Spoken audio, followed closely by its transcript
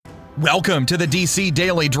Welcome to the DC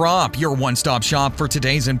Daily Drop, your one-stop shop for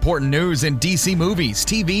today's important news in DC movies,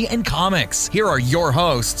 TV, and comics. Here are your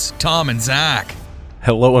hosts, Tom and Zach.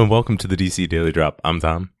 Hello and welcome to the DC Daily Drop. I'm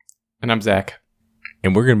Tom. And I'm Zach.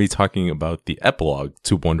 And we're going to be talking about the epilogue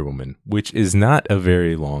to Wonder Woman, which is not a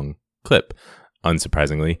very long clip,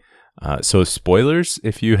 unsurprisingly. So spoilers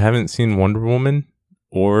if you haven't seen Wonder Woman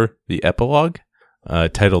or the epilogue,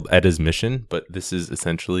 titled Etta's Mission. But this is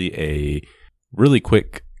essentially a really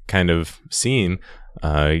quick kind of scene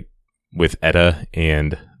with Etta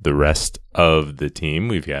and the rest of the team.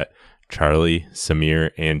 We've got Charlie,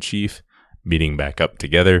 Samir, and Chief meeting back up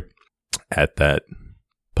together at that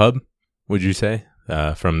pub, would you say,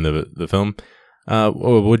 from the film.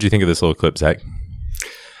 What did you think of this little clip, Zach?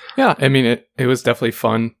 Yeah, I mean, it was definitely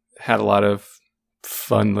fun. Had a lot of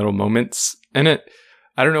fun little moments in it.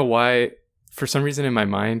 I don't know why, for some reason in my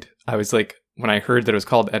mind, I was like, when I heard that it was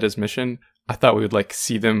called Etta's Mission, I thought we would like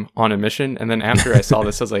see them on a mission. And then after I saw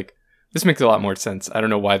this, I was like, this makes a lot more sense. I don't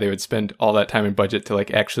know why they would spend all that time and budget to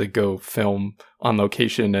like actually go film on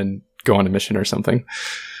location and go on a mission or something.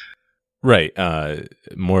 Right.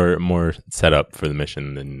 More set up for the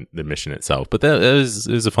mission than the mission itself. But it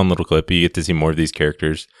was a fun little clip. You get to see more of these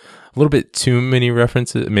characters. A little bit too many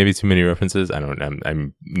references, maybe too many references.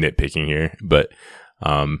 I'm nitpicking here, but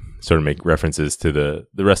sort of make references to the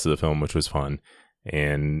rest of the film, which was fun.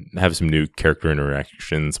 And have some new character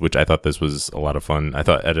interactions, which I thought this was a lot of fun. I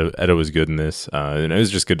thought Etta was good in this. And it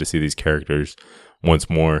was just good to see these characters once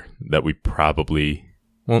more that we probably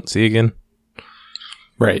won't see again.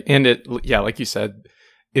 Right. And like you said,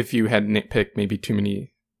 if you had nitpicked maybe too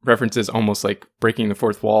many references, almost like breaking the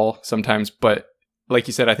fourth wall sometimes. But like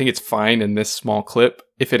you said, I think it's fine in this small clip.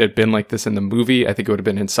 If it had been like this in the movie, I think it would have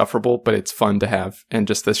been insufferable, but it's fun to have. And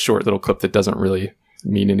just this short little clip that doesn't really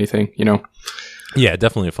mean anything, you know? Yeah,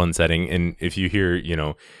 definitely a fun setting. And if you hear,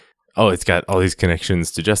 it's got all these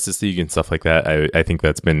connections to Justice League and stuff like that, I think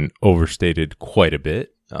that's been overstated quite a bit.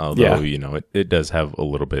 Although, it does have a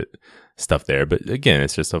little bit stuff there. But again,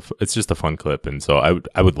 it's just a fun clip. And so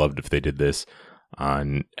I would love it if they did this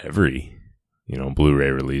on every,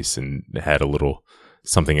 Blu-ray release and had a little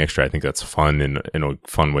something extra. I think that's fun and a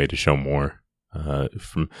fun way to show more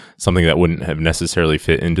from something that wouldn't have necessarily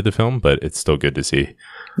fit into the film, but it's still good to see.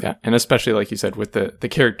 Yeah, and especially like you said, with the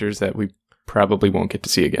characters that we probably won't get to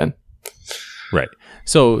see again. Right.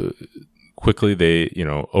 So quickly, they,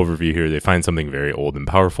 overview here, they find something very old and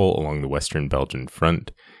powerful along the Western Belgian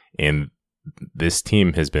front, and this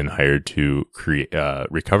team has been hired to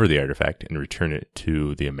recover the artifact and return it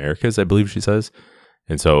to the Americas, I believe she says.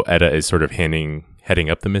 And so Etta is sort of heading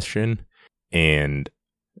up the mission, and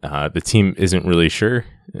the team isn't really sure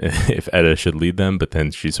if Etta should lead them, but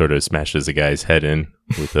then she sort of smashes a guy's head in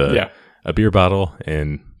with a beer bottle,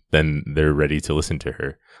 and then they're ready to listen to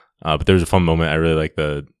her. But there's a fun moment. I really like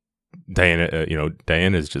the Diana.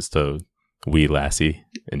 Diana is just a wee lassie,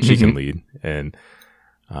 and she can lead. And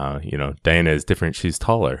Diana is different. She's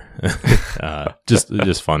taller.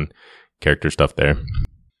 just fun character stuff there.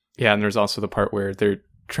 Yeah, and there's also the part where they're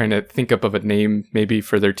trying to think up of a name maybe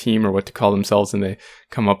for their team or what to call themselves, and they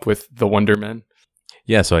come up with the Wonder Men.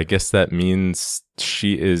 Yeah, so I guess that means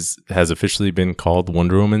she has officially been called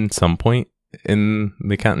Wonder Woman some point in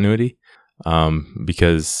the continuity,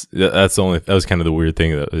 because that was kind of the weird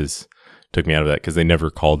thing that took me out of that, because they never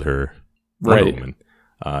called her Wonder Woman.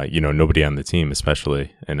 Nobody on the team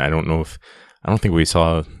especially, and I don't think we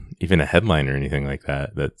saw even a headline or anything like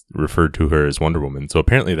that referred to her as Wonder Woman. So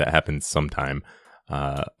apparently that happened sometime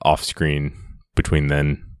off screen between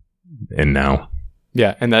then and now.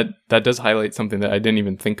 Yeah, and that does highlight something that I didn't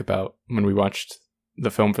even think about when we watched the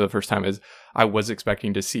film for the first time. Is I was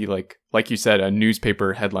expecting to see like you said, a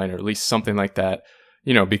newspaper headline or at least something like that,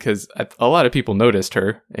 because a lot of people noticed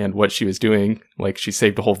her and what she was doing. Like, she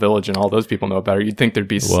saved a whole village and all those people know about her. You'd think there'd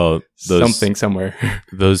be something somewhere.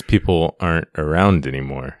 Those people aren't around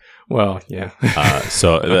anymore. Well, yeah.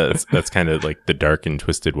 So that's kind of like the dark and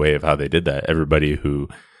twisted way of how they did that. Everybody who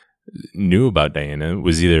knew about Diana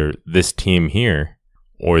was either this team here,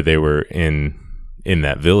 or they were in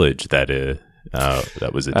that village that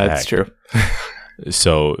was attacked. That's true.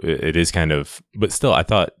 So it is kind of, but still, I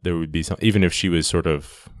thought there would be some, even if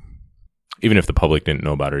the public didn't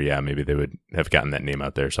know about her, yeah, maybe they would have gotten that name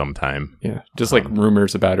out there sometime. Yeah, just like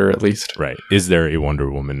rumors about her at least. Right. Is there a Wonder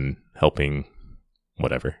Woman helping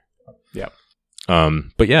whatever? Yeah.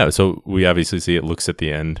 But yeah, so we obviously see it looks at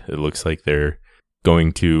the end. It looks like they're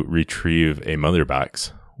going to retrieve a mother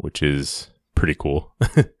box, which is pretty cool.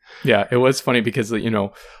 Yeah, it was funny because,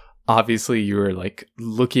 obviously you were like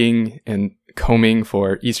looking and combing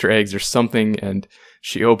for Easter eggs or something, and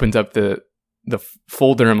she opens up the the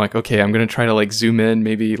folder. I'm like, okay, I'm going to try to like zoom in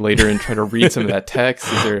maybe later and try to read some of that text.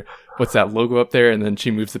 What's that logo up there? And then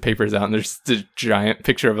she moves the papers out and there's the giant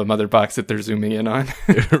picture of a mother box that they're zooming in on.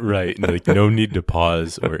 Right. Like no need to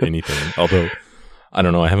pause or anything. Although, I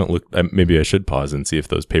don't know, I haven't looked, maybe I should pause and see if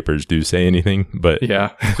those papers do say anything. But yeah,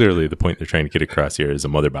 clearly the point they're trying to get across here is a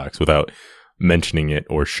mother box without mentioning it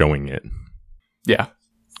or showing it. Yeah.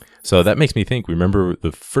 So that makes me think, remember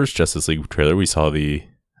the first Justice League trailer, we saw the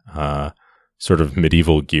sort of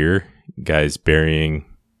medieval gear guys burying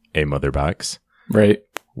a mother box. Right.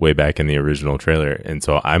 Way back in the original trailer. And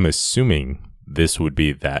so I'm assuming this would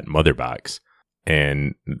be that mother box.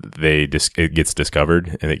 And it gets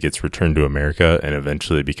discovered and it gets returned to America and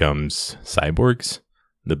eventually becomes Cyborg's.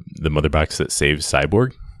 The mother box that saves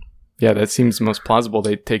Cyborg. Yeah, that seems most plausible.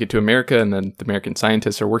 They take it to America and then the American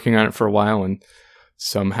scientists are working on it for a while and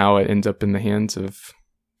somehow it ends up in the hands of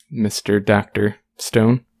Mr. Dr.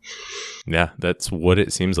 Stone. Yeah, that's what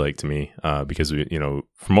it seems like to me. Because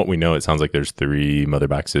from what we know, it sounds like there's 3 mother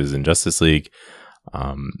boxes in Justice League.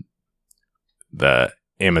 The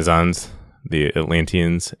Amazons, the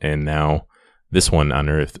Atlanteans, and now this one on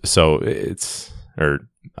Earth. So or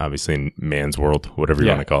obviously in man's world, whatever you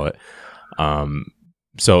want to call it.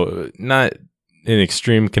 So not an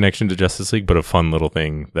extreme connection to Justice League, but a fun little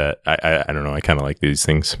thing that I don't know. I kind of like these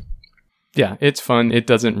things. Yeah, it's fun. It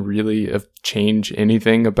doesn't really change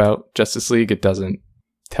anything about Justice League. It doesn't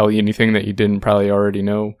tell you anything that you didn't probably already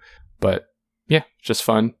know. But yeah, just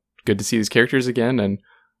fun. Good to see these characters again, and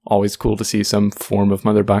always cool to see some form of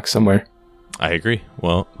mother box somewhere. I agree.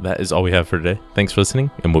 Well, that is all we have for today. Thanks for listening,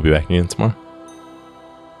 and we'll be back again tomorrow.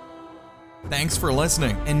 Thanks for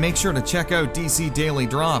listening, and make sure to check out DC Daily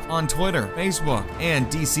Drop on Twitter, Facebook, and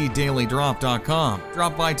DCDailyDrop.com.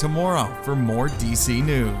 Drop by tomorrow for more DC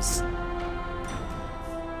news.